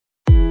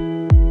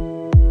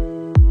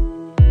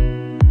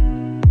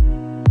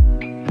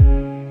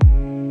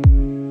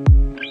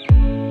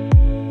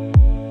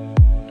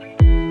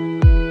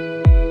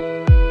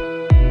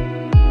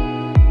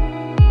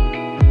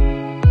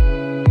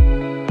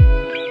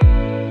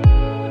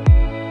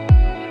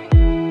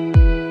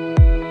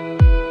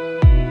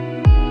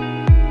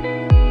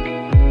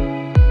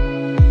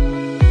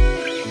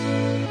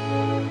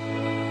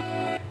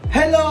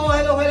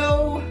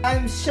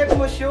Chef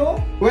Monsieur.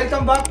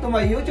 Welcome back to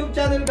my YouTube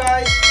channel,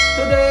 guys.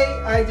 Today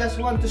I just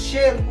want to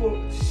share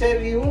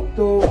you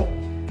to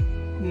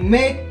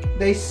make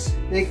this,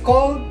 they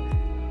call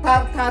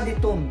tartare.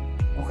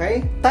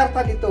 Okay,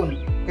 tartare.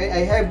 Okay,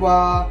 I have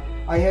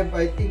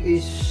I think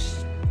is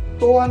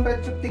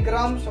 250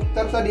 grams of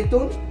tartare.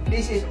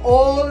 This is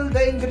all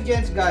the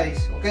ingredients,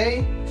 guys.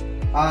 Okay,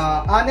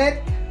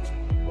 aneth,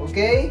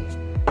 okay,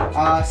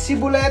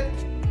 ciboulette,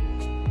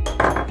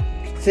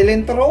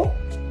 cilantro,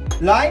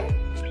 lime,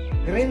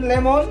 green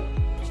lemon,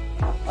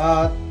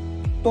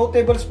 2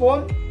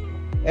 tablespoons,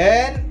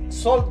 and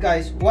salt,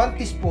 guys, 1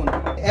 teaspoon,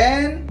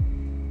 and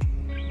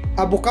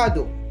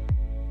avocado.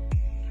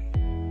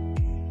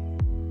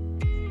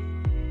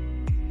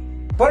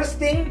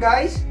 First thing,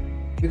 guys,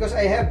 because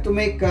I have to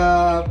make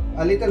a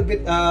little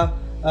bit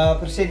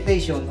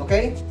presentation,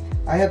 okay?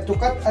 I have to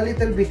cut a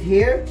little bit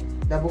here,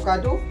 the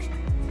avocado.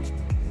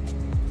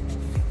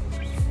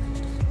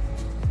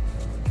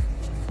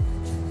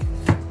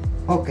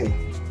 Okay,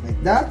 like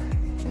that,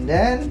 and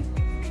then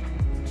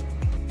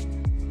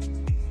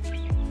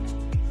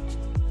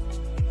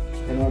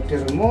I want to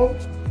remove.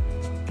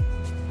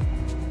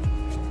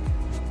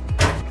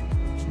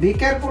 Be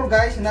careful,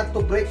 guys, not to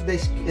break the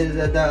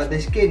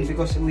skin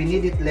because we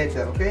need it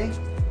later. Okay,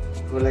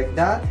 go like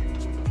that.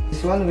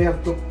 This one we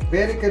have to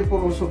very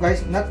careful also,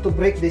 guys, not to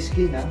break the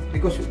skin,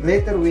 because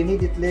later we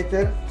need it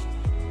later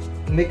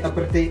to make a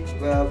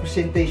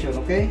presentation.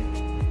 Okay,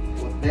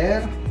 put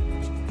there.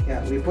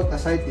 Yeah, we put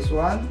aside this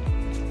one,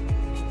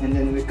 and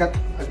then we cut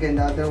again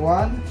the other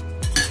one.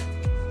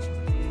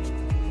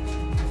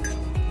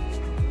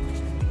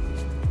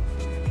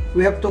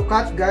 We have to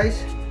cut,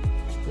 guys,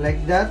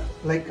 like that,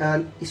 like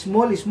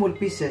small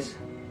pieces.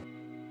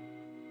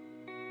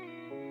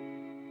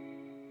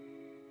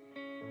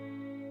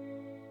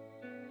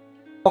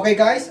 Okay,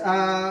 guys,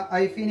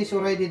 I finished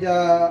already the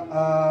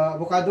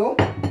avocado.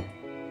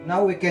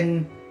 Now we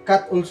can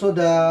cut also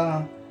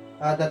the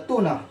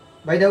tuna.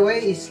 By the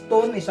way,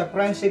 tuna is a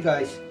French,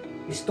 guys.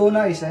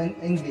 Tuna is in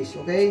English.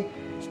 Okay,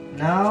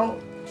 now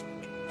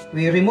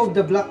we remove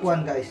the black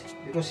one, guys,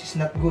 because it's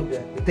not good.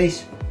 The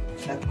taste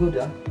not good.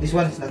 This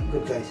one is not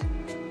good, guys.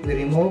 We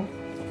remove.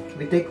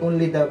 We take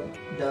only the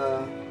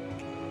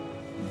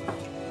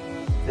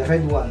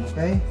red one.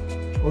 Okay,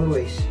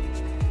 always.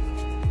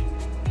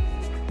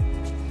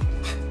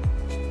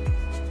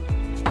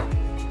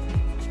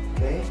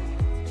 Okay.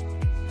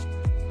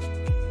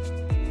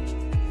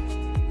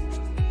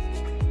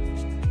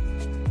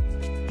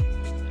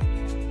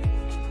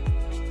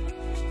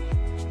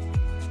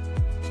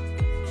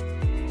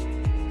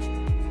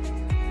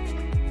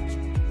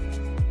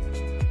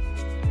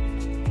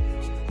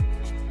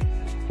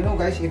 You know,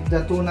 guys, if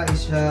the tuna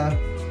is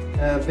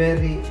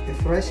very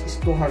fresh, it's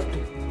too hard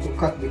to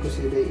cut because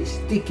it is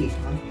sticky,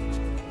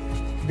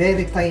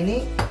 very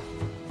tiny.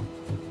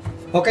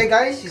 Okay,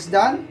 guys, it's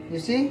done. You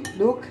see,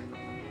 look.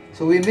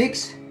 So we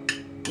mix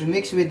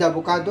with the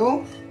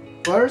avocado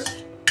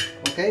first.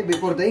 Okay,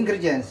 before the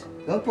ingredients.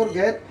 Don't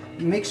forget,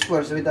 mix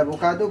first with the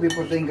avocado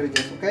before the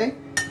ingredients. Okay.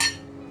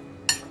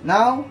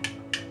 Now,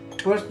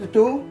 first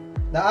to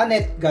the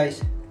aneth,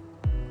 guys.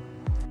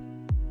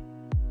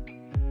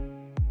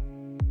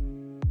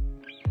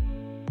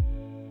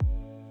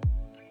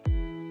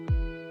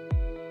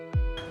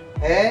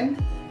 And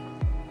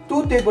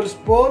 2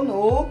 tablespoons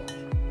of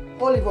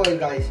olive oil,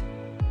 guys.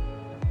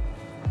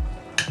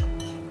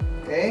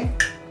 Okay,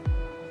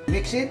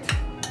 mix it.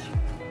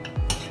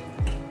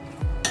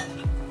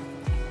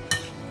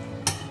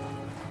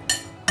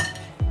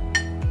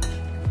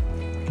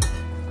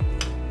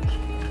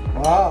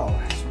 Wow,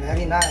 it's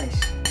very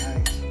nice.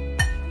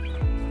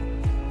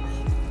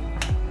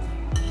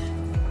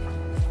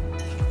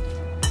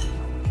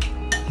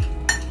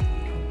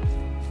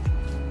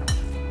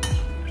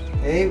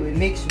 Okay, we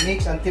mix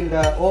until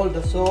all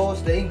the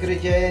sauce, the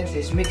ingredients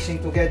is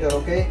mixing together.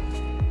 Okay.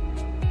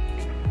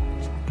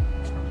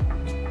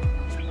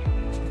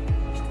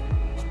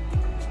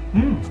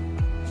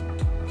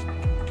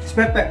 It's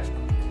perfect.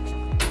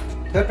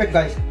 Perfect,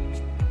 guys.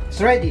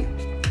 It's ready.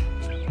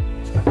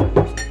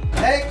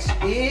 Next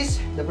is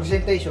the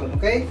presentation.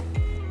 Okay.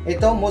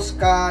 Ito,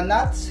 musca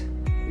nuts.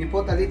 We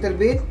put a little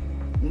bit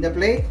in the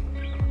plate,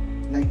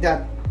 like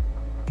that.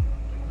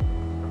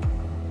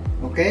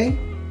 Okay.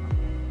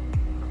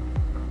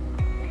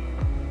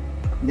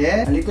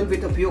 Then a little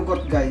bit of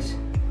yogurt, guys,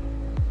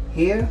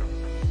 here,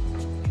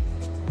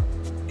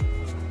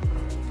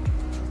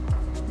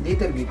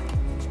 little bit.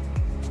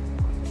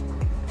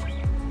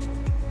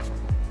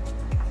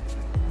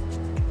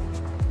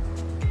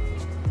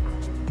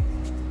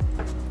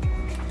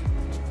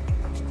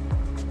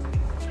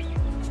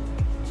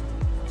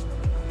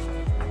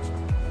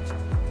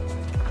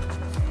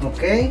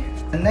 Okay,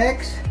 and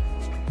next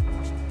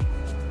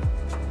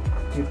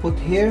we put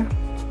here.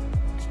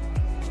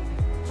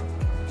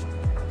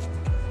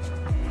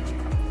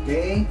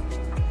 Okay,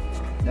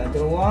 the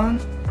other one.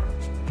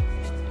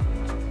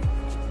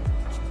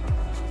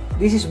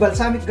 This is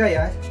balsamic,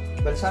 guys.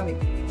 Balsamic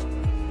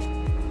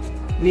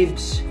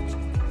leaves.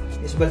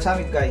 It's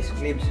balsamic, guys,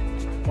 leaves.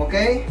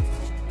 Okay,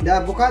 the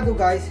avocado,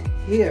 guys,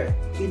 here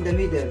in the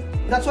middle.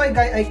 That's why,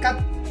 guys, I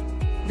cut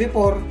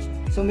before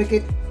so make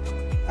it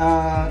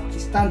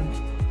stand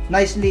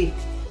nicely.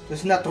 So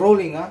it's not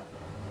rolling, huh?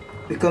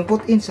 We can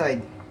put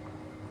inside.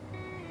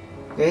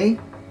 Okay.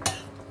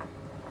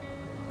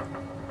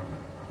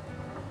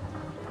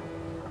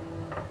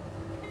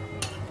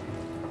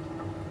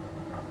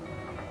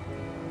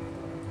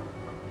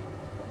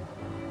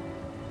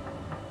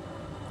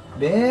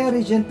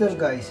 Very gentle,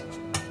 guys.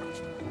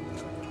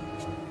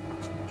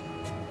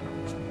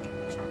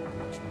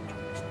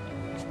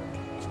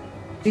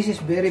 This is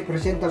very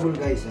presentable,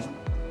 guys, huh?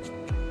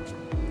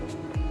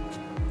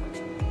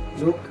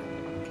 Look.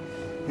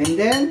 And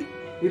then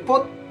we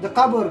put the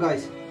cover,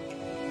 guys.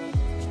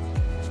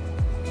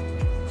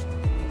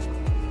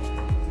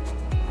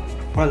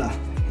 Voila.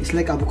 It's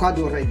like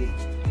avocado already.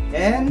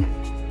 And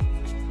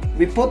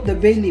we put the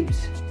bay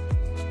leaves.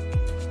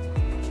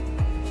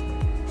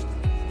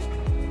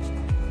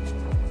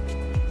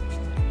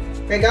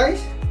 Okay,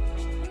 guys,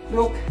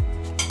 look,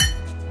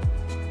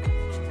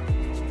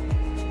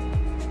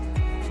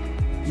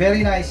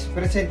 very nice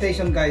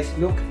presentation, guys.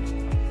 Look,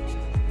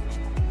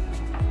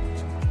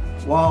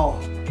 wow,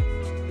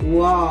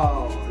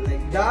 wow,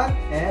 like that.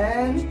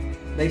 And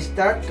they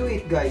start to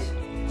eat, guys.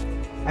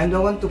 I'm the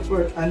one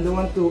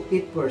to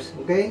eat first.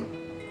 Okay,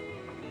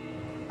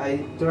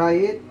 I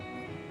try it.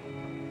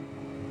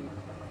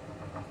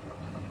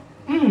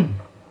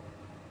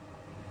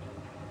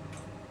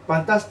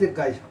 Fantastic,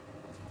 guys.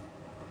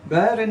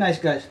 Very nice,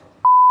 guys.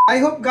 I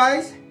hope,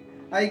 guys,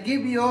 I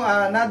give you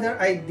another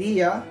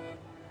idea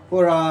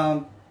for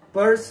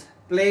first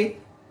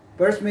plate,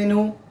 first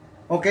menu.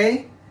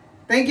 Okay,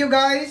 thank you,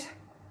 guys.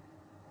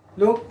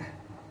 Look,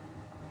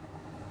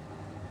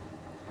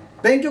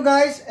 thank you,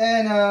 guys,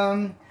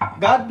 and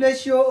God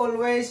bless you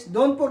always.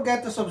 Don't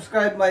forget to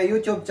subscribe my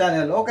YouTube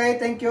channel. Okay,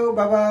 thank you.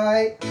 Bye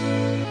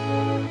bye.